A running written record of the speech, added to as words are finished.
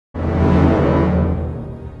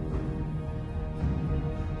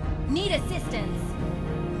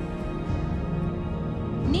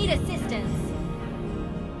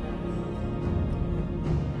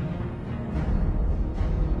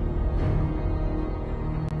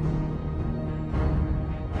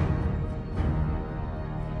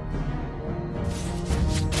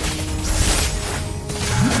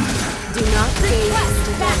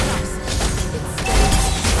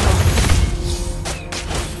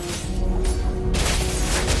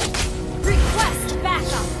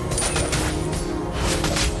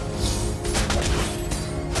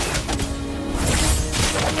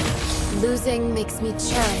Losing makes me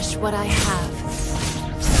cherish what I have.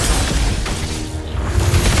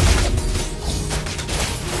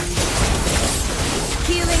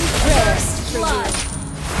 Healing prayers for blood. you.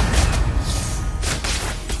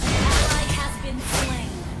 Ally has been slain.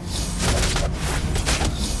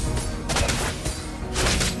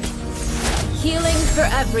 Healing for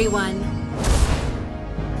everyone.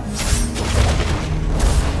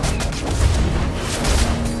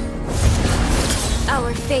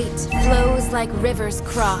 Our fate flows like rivers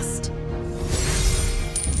crossed.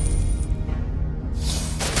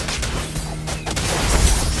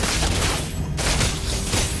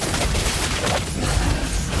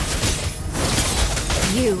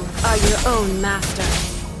 You are your own master.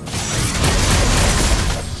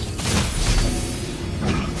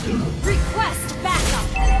 Request backup.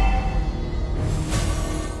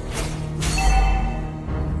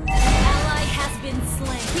 Ally has been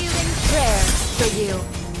slain. Healing prayers for you.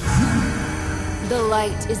 The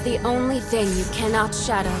light is the only thing you cannot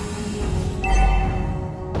shadow. Ally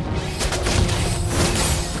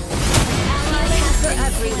Healing has for been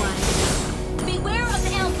everyone. slain. Beware of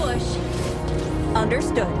the ambush.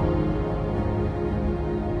 Understood.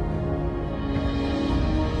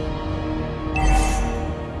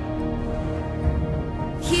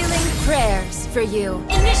 Healing prayers for you.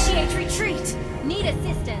 Initiate retreat. Need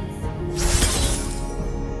assistance.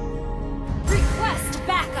 Request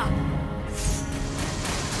backup.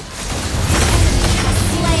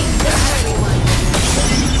 Slain For everyone.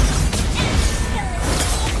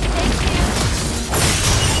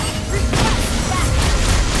 Request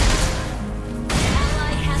backup.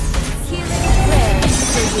 Ally has been Healing prayers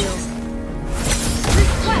for you.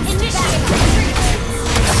 request initiate retreat.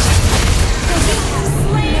 You have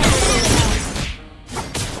slain an enemy.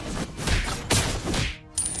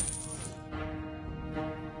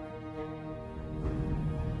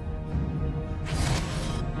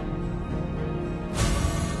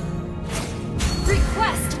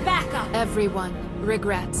 Request backup. Everyone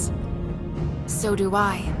regrets. So do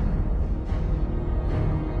I.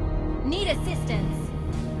 Need assistance.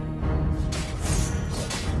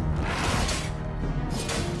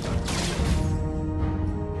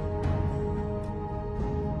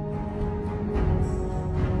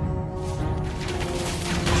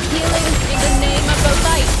 Healing in the name of the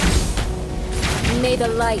light. May the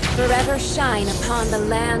light forever shine upon the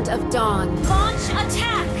land of dawn. Launch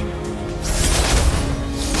attack.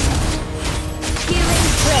 Healing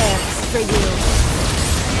prayers for you.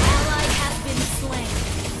 Ally has been slain.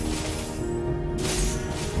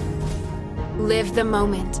 Live the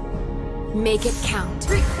moment. Make it count.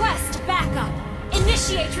 Request backup.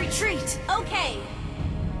 Initiate retreat. Okay.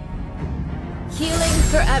 Healing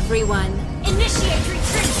for everyone. Initiate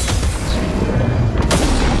retreat.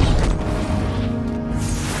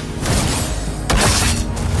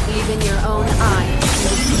 Even your own eyes can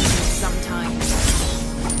deceive you sometimes.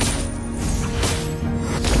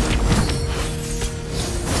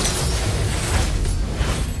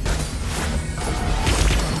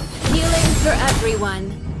 Healing for everyone.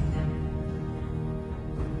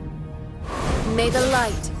 May the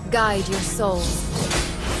light guide your souls.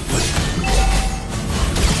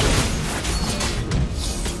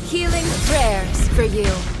 Healing prayers for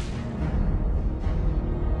you.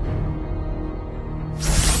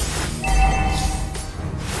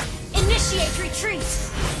 Initiate retreat.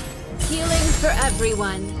 Healing for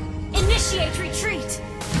everyone. Initiate retreat.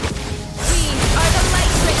 We are the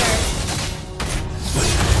light triggers.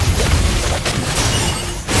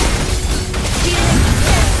 Healing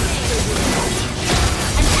prayers for you.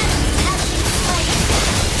 An enemy has been slain.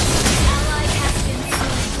 Ally has been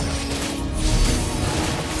slain.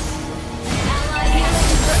 Ally has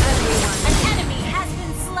Healing for been everyone. An enemy has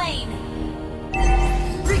been slain.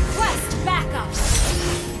 Request backup.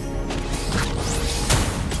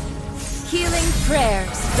 Healing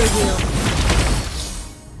prayers for you.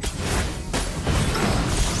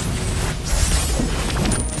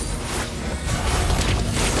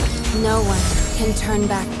 No one can turn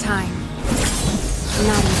back time.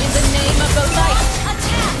 Not even in the name of the light.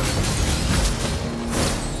 Attack.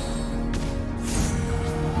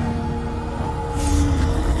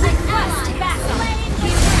 Request backup.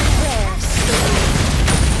 Healing prayers for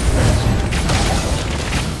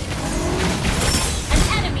An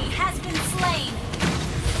enemy has been slain.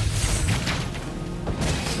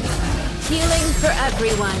 you. Healing for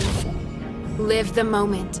everyone. Live the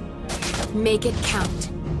moment. Make it count.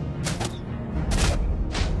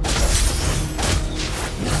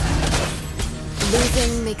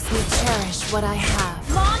 Losing makes me cherish what I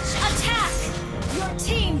have. Launch attack. Your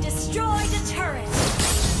team destroyed a turret.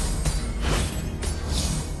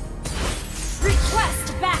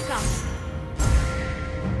 backup!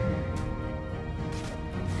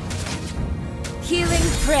 Healing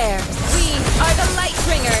prayers. We are the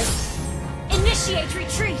Lightbringers. Initiate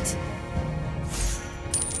retreat!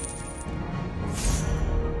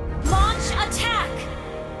 Launch attack!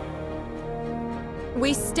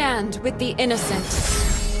 We stand with the innocent.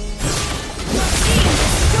 Your team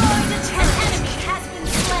destroyed the turret! An enemy has been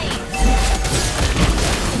slain!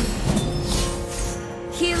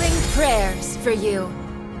 Healing prayers for you.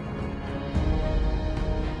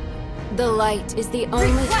 The light is the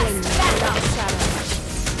only Request thing backup. without shadow.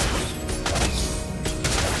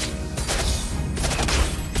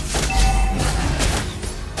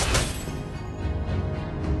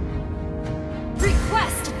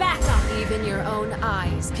 Request backup! Even your own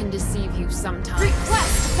eyes can deceive you sometimes.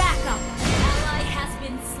 Request backup! Ally has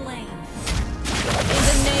been slain. In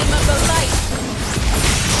the name of the light.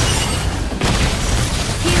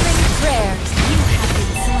 Healing prayers. You have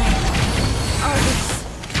been slain. Argus.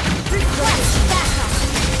 Request backup!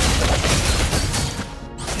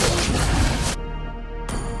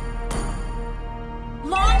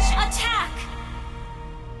 Launch attack!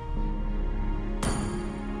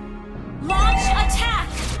 Launch attack!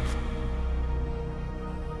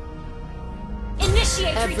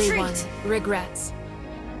 Initiate Everyone retreat! regrets.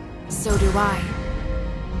 So do I.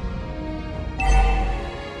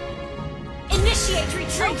 Initiate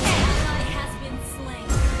retreat! Okay. Ally has been slain.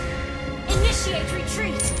 Initiate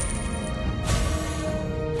retreat!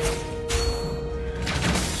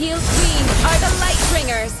 Heal Queen are the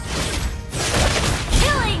Lightbringers.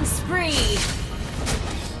 Killing spree!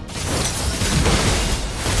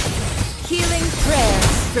 Healing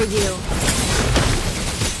prayers for you.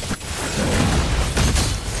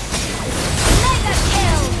 Mega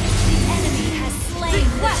kill! The enemy has slain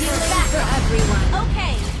the Healing for backup. everyone.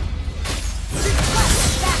 Okay.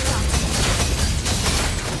 Request backup.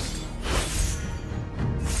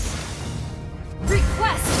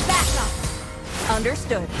 Request backup.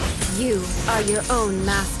 Understood. You are your own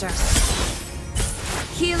master.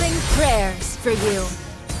 Healing prayers for you.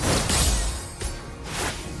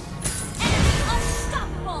 Enemy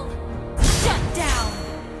unstoppable. Shut down.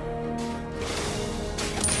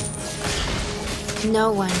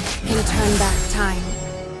 No one can turn back time.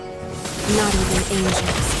 Not even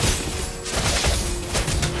angels.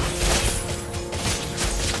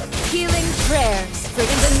 Healing prayers for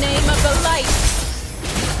in the name of the light.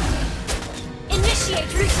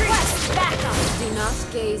 Initiate request backup. Do not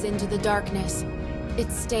gaze into the darkness. It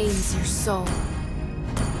stains your soul.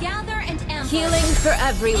 Gather and ambush. Healing for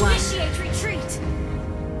everyone. Initiate retreat.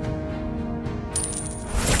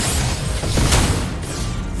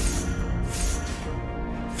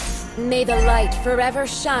 May the light forever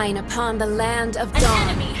shine upon the land of An dawn.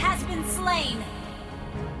 enemy has been slain.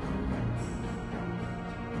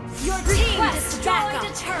 Your team destroyed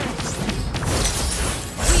a turret.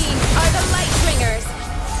 We are the Lightbringers.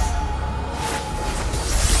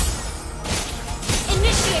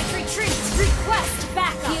 Initiate retreat. Request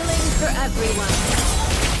backup. Healing for everyone.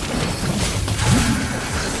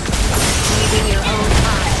 Leaving your own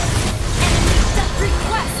eye.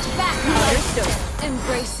 Request backup. Understood.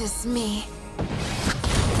 Embraces me.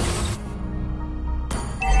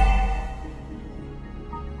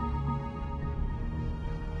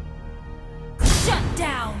 Shut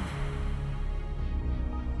down.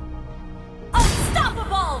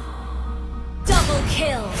 Unstoppable. Double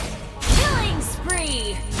kill. Killing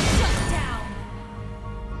spree. Shut down.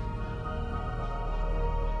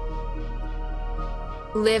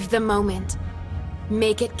 Live the moment.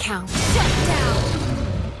 Make it count. Shut down.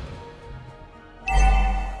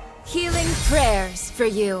 Healing prayers for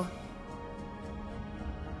you.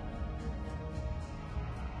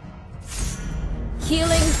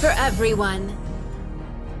 Healing for everyone.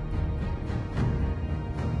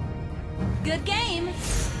 Good game.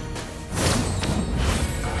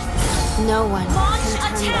 No one Launch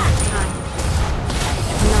can turn attack. back time.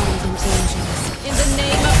 Not even angels. In the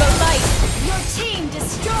name of the light. Your team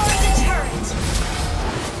destroyed a turret.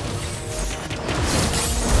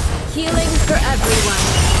 Healing for everyone.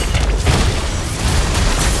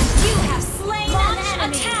 You have slain an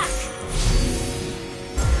enemy. Attack.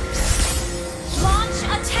 Launch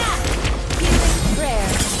attack. Healing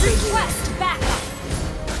prayers for you. Request backup.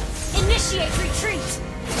 Initiate retreat.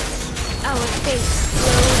 Our fate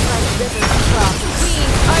flows like rivers across. We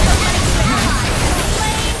are the Ally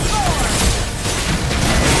slain four.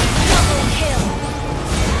 Double kill.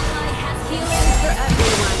 Ally has healing for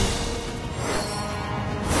everyone.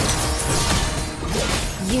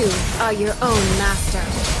 You are your own master.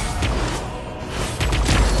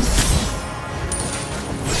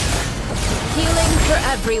 Healing for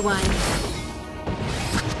everyone.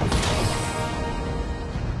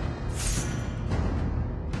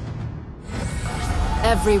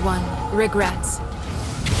 Everyone regrets.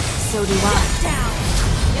 So do I. Down.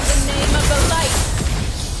 In the name of the light.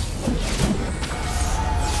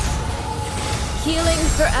 Healing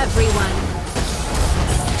for everyone.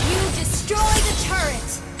 You destroy the turret.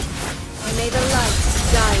 May the light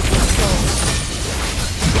guide your soul.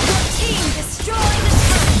 Your team destroy the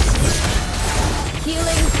turret.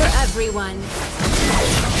 Healing for everyone.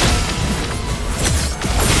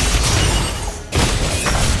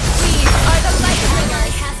 These are the light Ally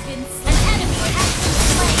bringers. has been slain. An enemy has been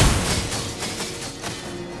slain.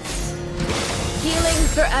 Healing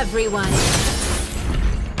for everyone.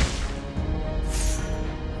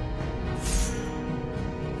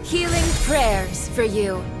 Healing prayers for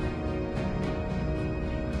you.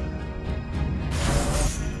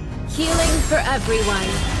 Healing for everyone.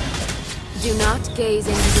 Do not gaze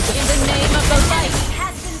into the in the name of the light. Enemy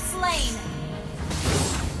has been slain.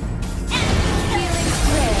 Healing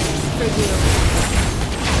prayers for you.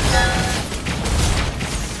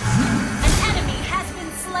 An enemy has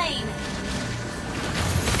been slain.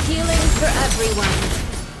 Healing for everyone.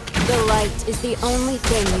 The light is the only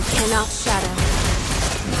thing you cannot shadow.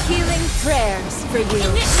 Healing prayers for you.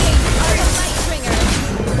 Initiate Are the light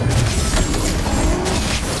bringers.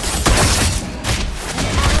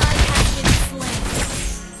 An ally has been slain.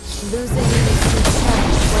 Losing makes me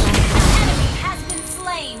cherish what I have. Enemy has been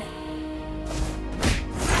slain.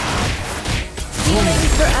 Healing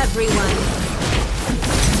for everyone.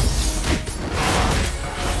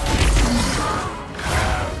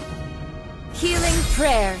 Healing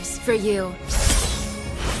prayers for you.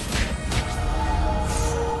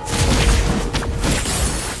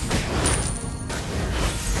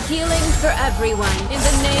 Healing for everyone in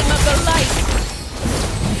the name of the light.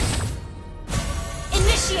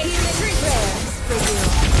 Initiate retreat. Prayers for you.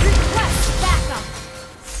 Request backup.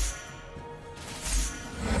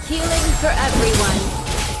 Healing for everyone.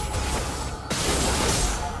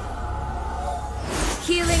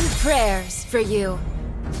 Healing prayers for you.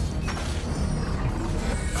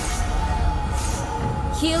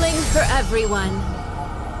 Healing for everyone.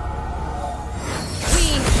 We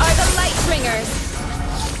are the light bringers.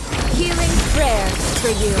 Healing prayers for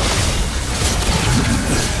you.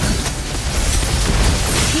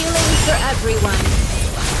 Healing for everyone.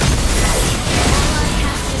 Ally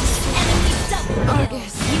has been enemy double kill.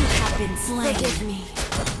 Argus, You have been slain. forgive me.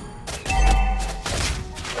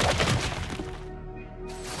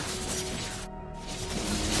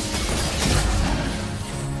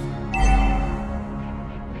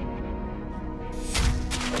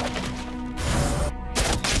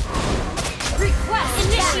 Request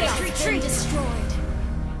initiate retreat. Destroyed.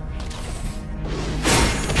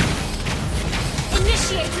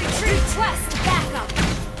 Initiate retreat. Request backup.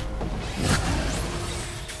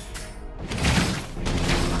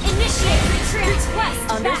 Initiate retreat.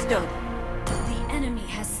 Request Understood. backup. The enemy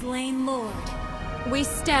has slain Lord. We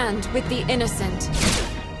stand with the innocent.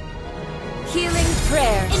 Healing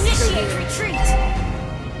prayers for Initiate you. retreat.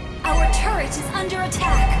 Our turret is under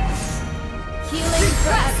attack. Healing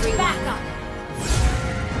for Request everyone. backup.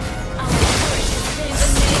 Our turret has been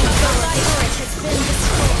destroyed. Our turret has been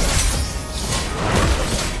destroyed.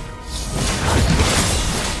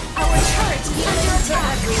 Our turret is under Healing for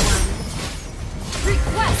attack. everyone.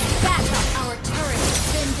 Request backup. Our turret has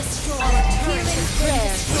been destroyed. Our turret Healing has been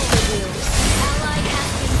prayers for destroyed. you. Ally has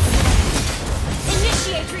been slain.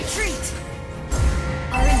 Initiate retreat.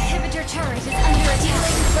 Our inhibitor turret is under attack.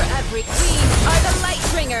 Healing for every queen are the light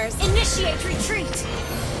bringers. Initiate retreat.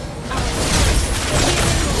 Our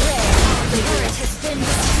turret has been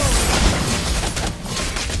destroyed.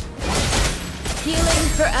 Healing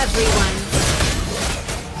for everyone.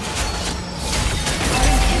 Our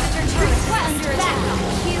inhibitor turret is under attack.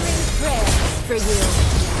 Healing prayers for you.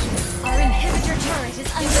 Our inhibitor turret is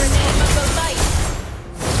In under the name attack. of the light.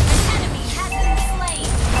 An enemy has been slain.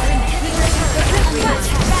 Our inhibitor turret is under everyone.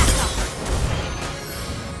 attack. Backup.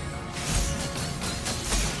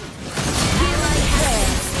 Healing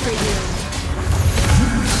prayers for you.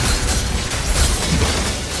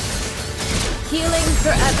 Healing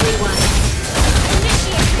for everyone.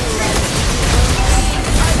 Initiate retreat.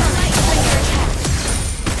 Are the light bringers.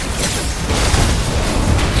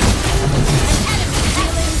 An enemy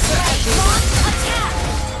Healing for everyone. launch attack.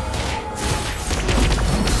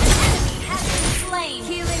 An enemy has been slain.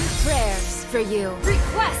 Healing prayers for you.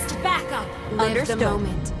 Request backup. Live Understood. the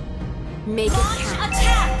moment. Make it Launch count.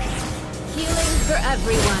 attack. Healing for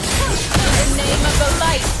everyone. In the name of the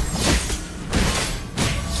light.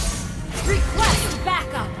 Request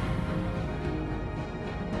backup.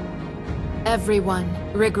 Everyone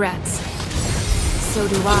regrets. So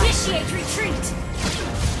do I. Initiate retreat!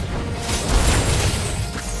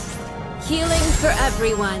 Healing for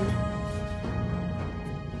everyone.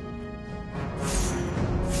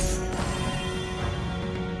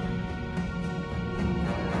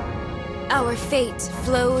 Our fate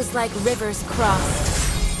flows like rivers crossed.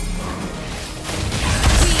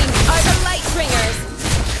 We are the Lightbringers!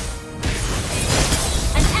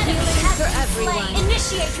 An enemy Healing has for been everyone. slain.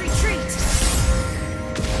 Initiate retreat!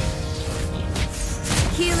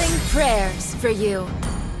 Healing prayers for you.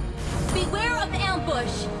 Beware of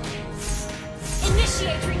ambush!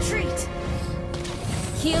 Initiate retreat!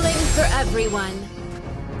 Healing for everyone.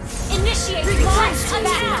 Initiate launch Into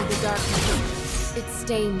attack! the darkness. It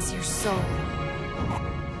stains your soul.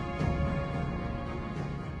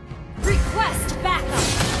 Request backup!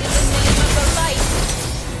 In the name of the light.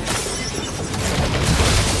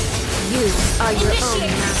 You are your own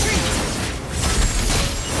Initiate master. retreat!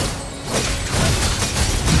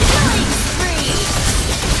 Killing spree!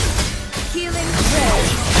 Healing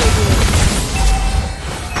prayers for you.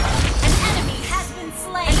 An enemy has been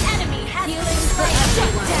slain! An enemy has Healing been for slain!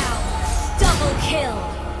 Shut everyone. down! Double kill!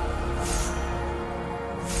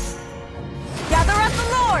 Gather up the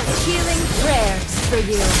Lord! Healing prayers for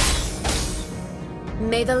you.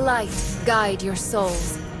 May the light guide your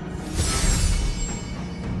souls.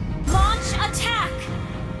 Launch attack!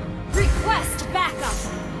 Request backup!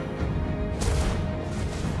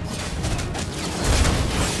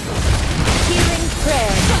 Healing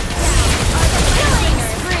prayers. Killing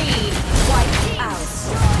spree! Wiped out.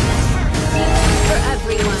 Healing for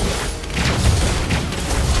everyone.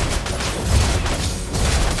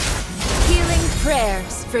 Healing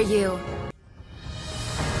prayers for you.